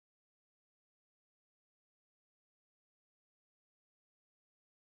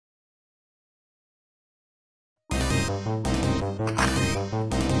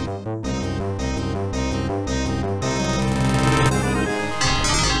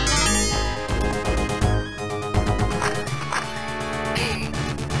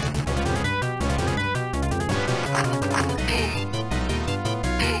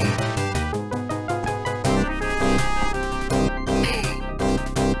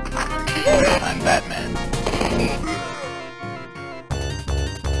I'm Batman.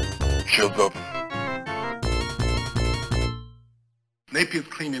 Shield up. Napier's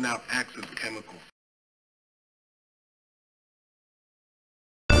cleaning out Axe's chemicals.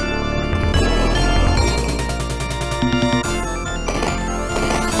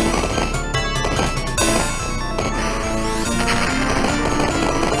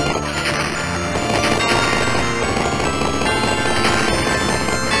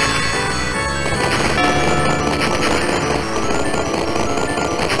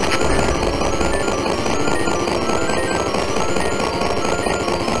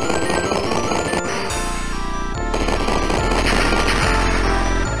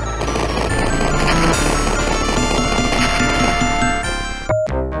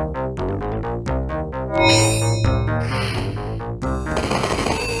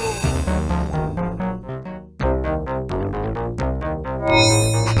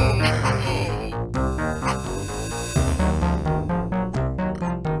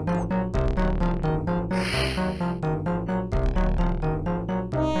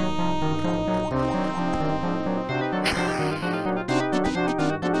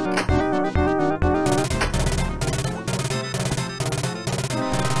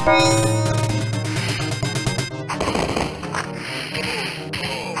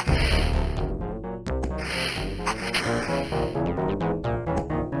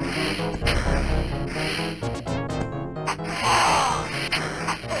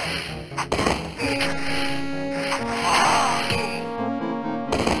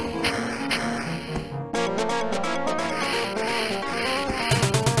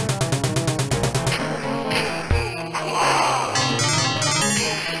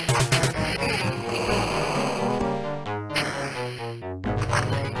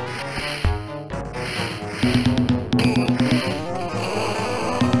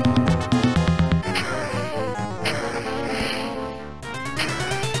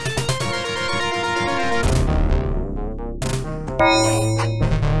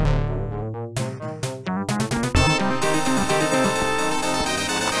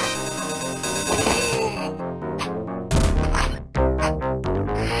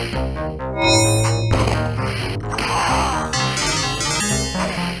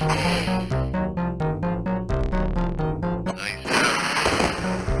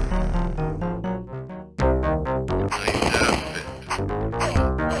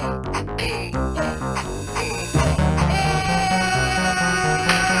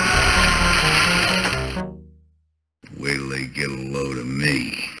 Wait till they get a load of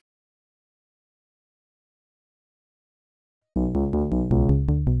me.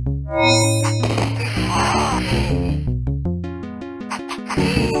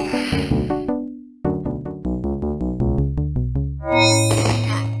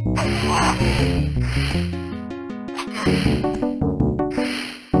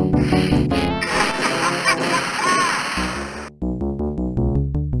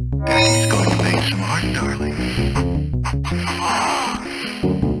 Daddy's going to make some art, darling.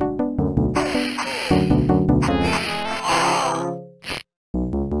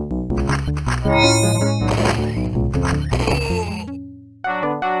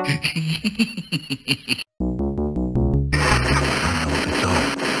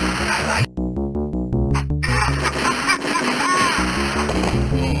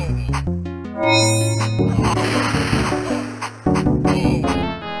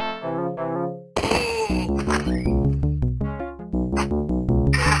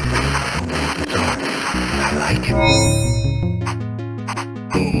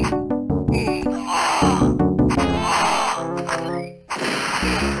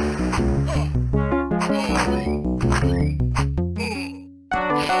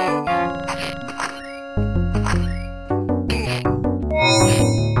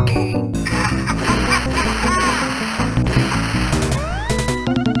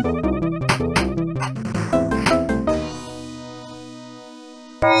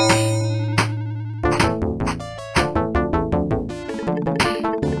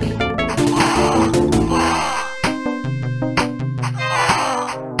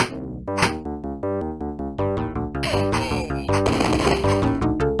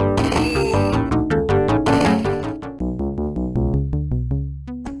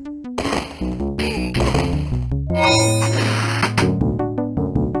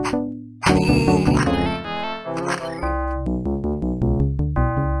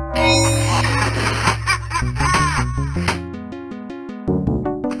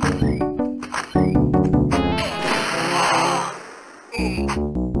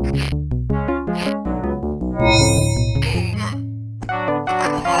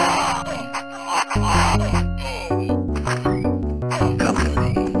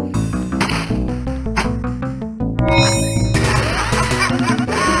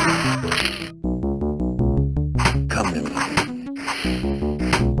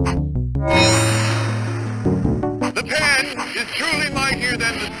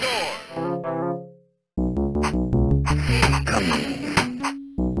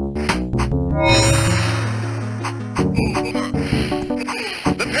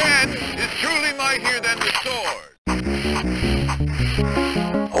 mightier than the sword.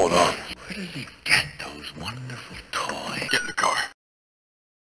 Hold on. Where did he get those wonderful toys? Get in the car.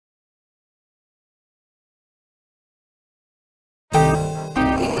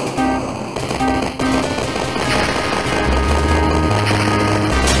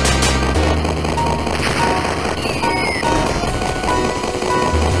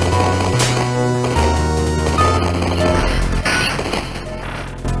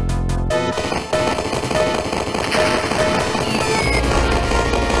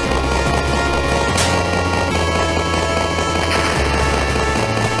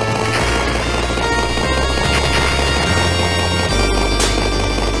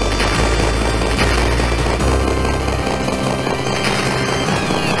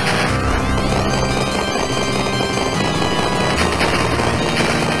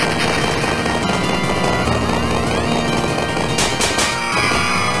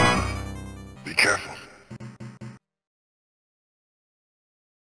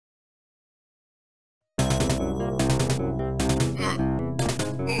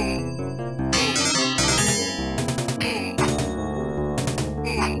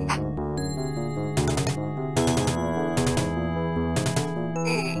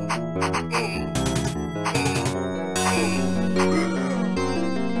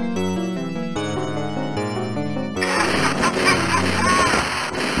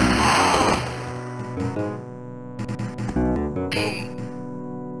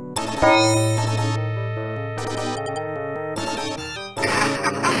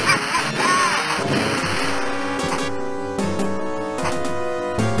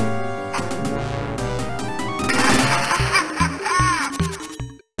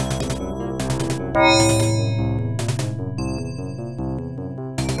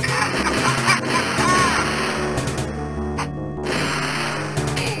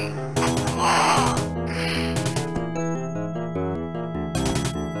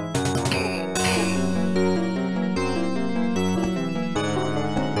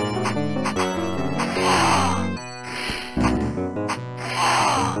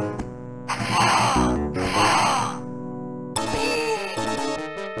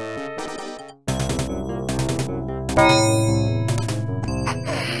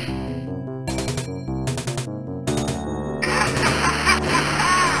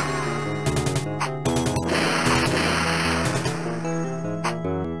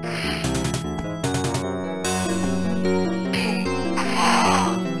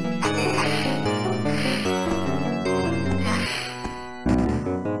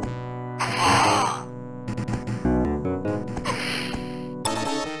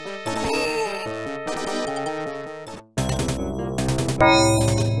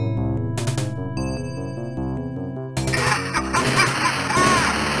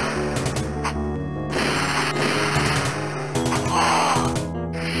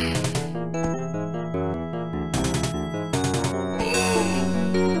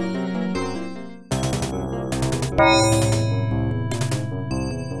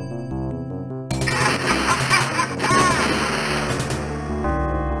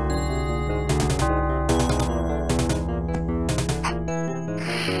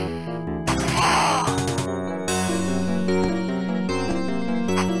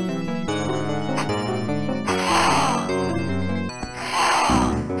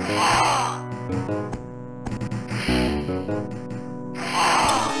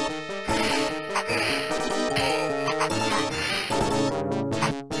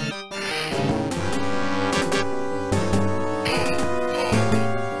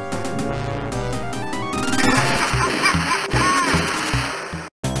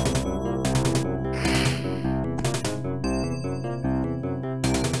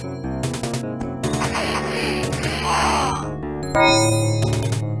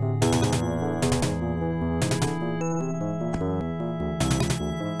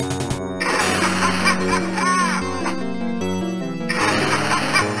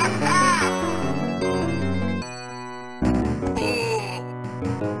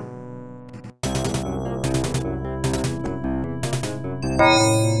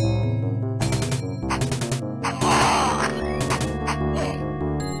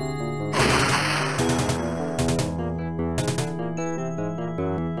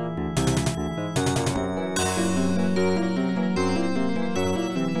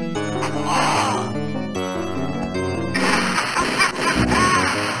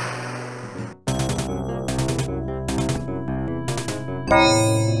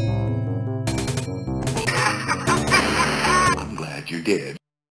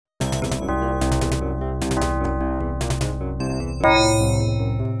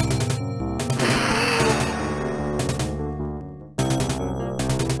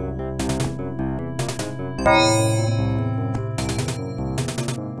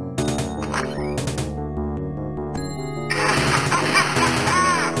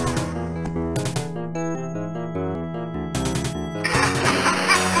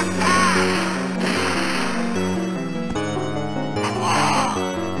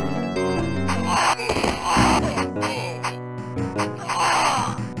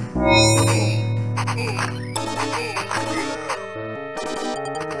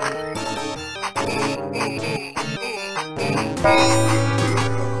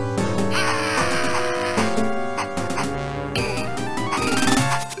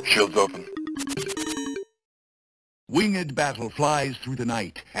 Shields open. Winged battle flies through the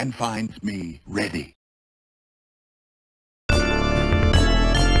night and finds me ready.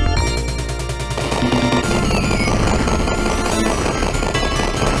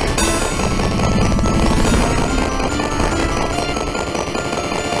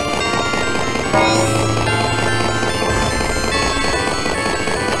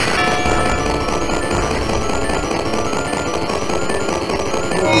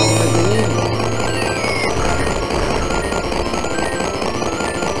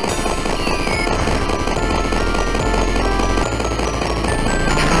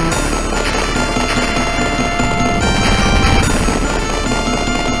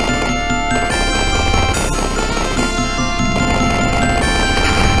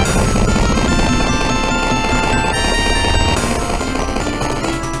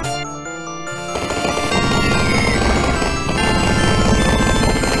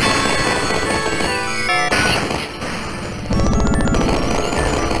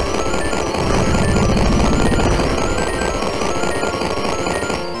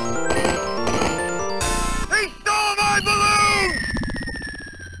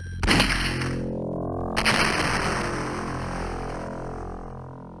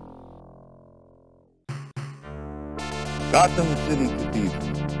 Gotham City Cathedral.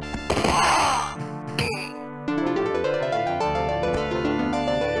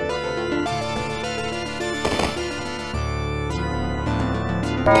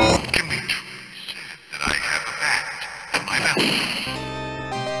 Dimitri said that I have a bat in my mouth.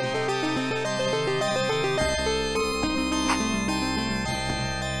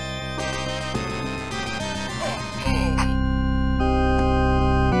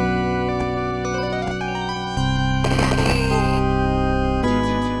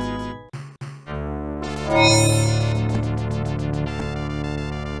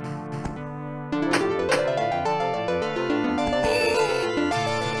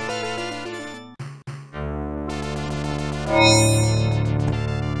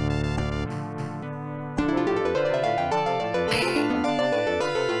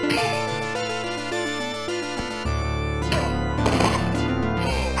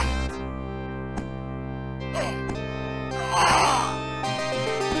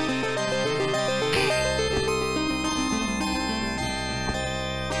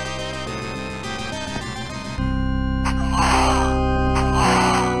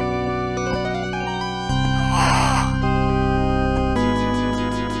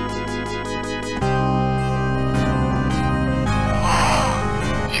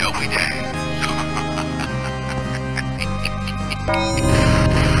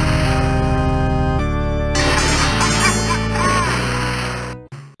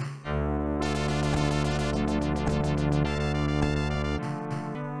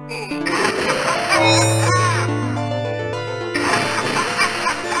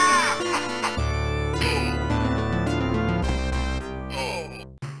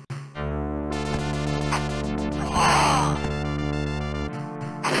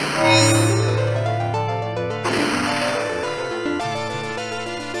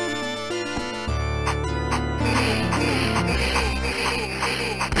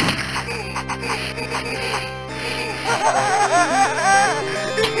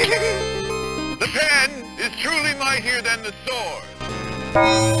 The pen is truly mightier than the sword.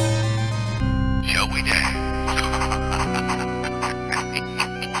 Shall we dance?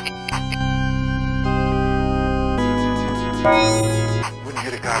 Wouldn't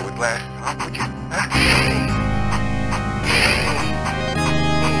hit a guy with glasses on, would you? Huh?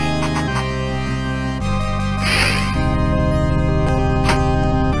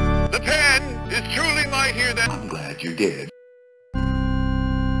 Truly mightier than... I'm glad you did.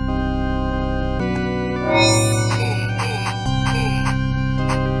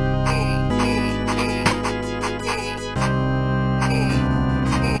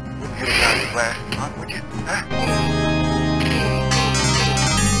 Wouldn't hit a guy with glasses on, would you? Huh?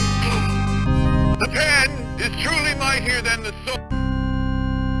 The pen is truly mightier than the sword.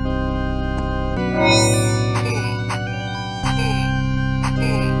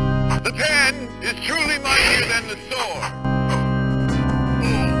 The pen is truly mightier than the sword.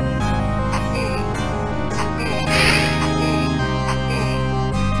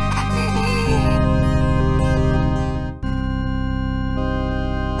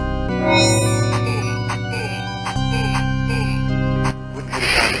 Wouldn't hit a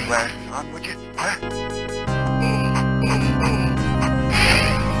guy with glasses on, would you? Huh?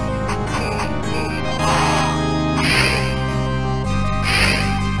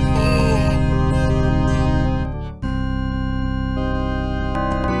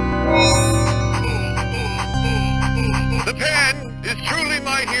 The pen is truly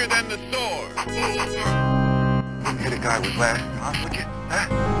mightier than the sword. Wouldn't hit a guy with glasses on, would you? Huh?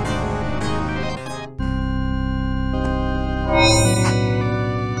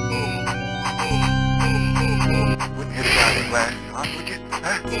 Wouldn't hit a guy with glasses on, would you?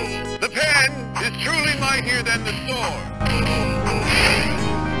 Huh? The pen is truly mightier than the sword.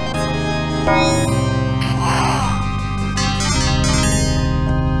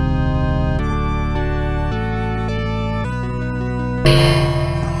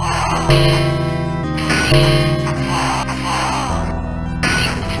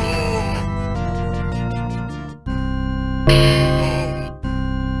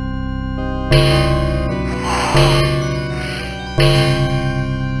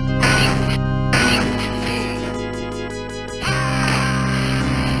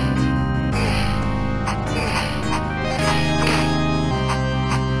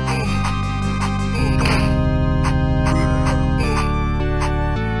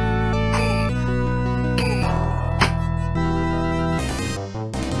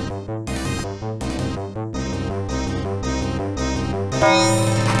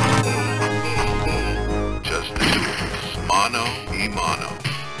 Just the two of us. Mono e mono.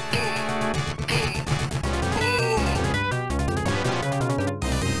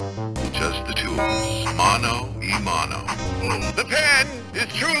 Just the two of us. Mono e mono. The pen is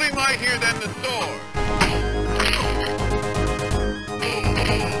truly mightier than the sword.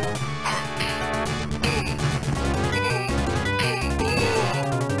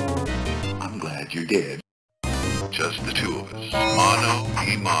 I'm glad you're dead. Just the two of us. Mono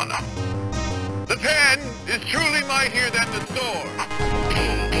e mono. The pen is truly mightier than the sword.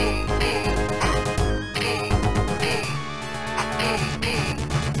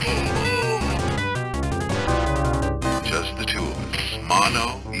 Just the two of us.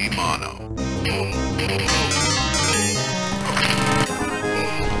 Mono e mono.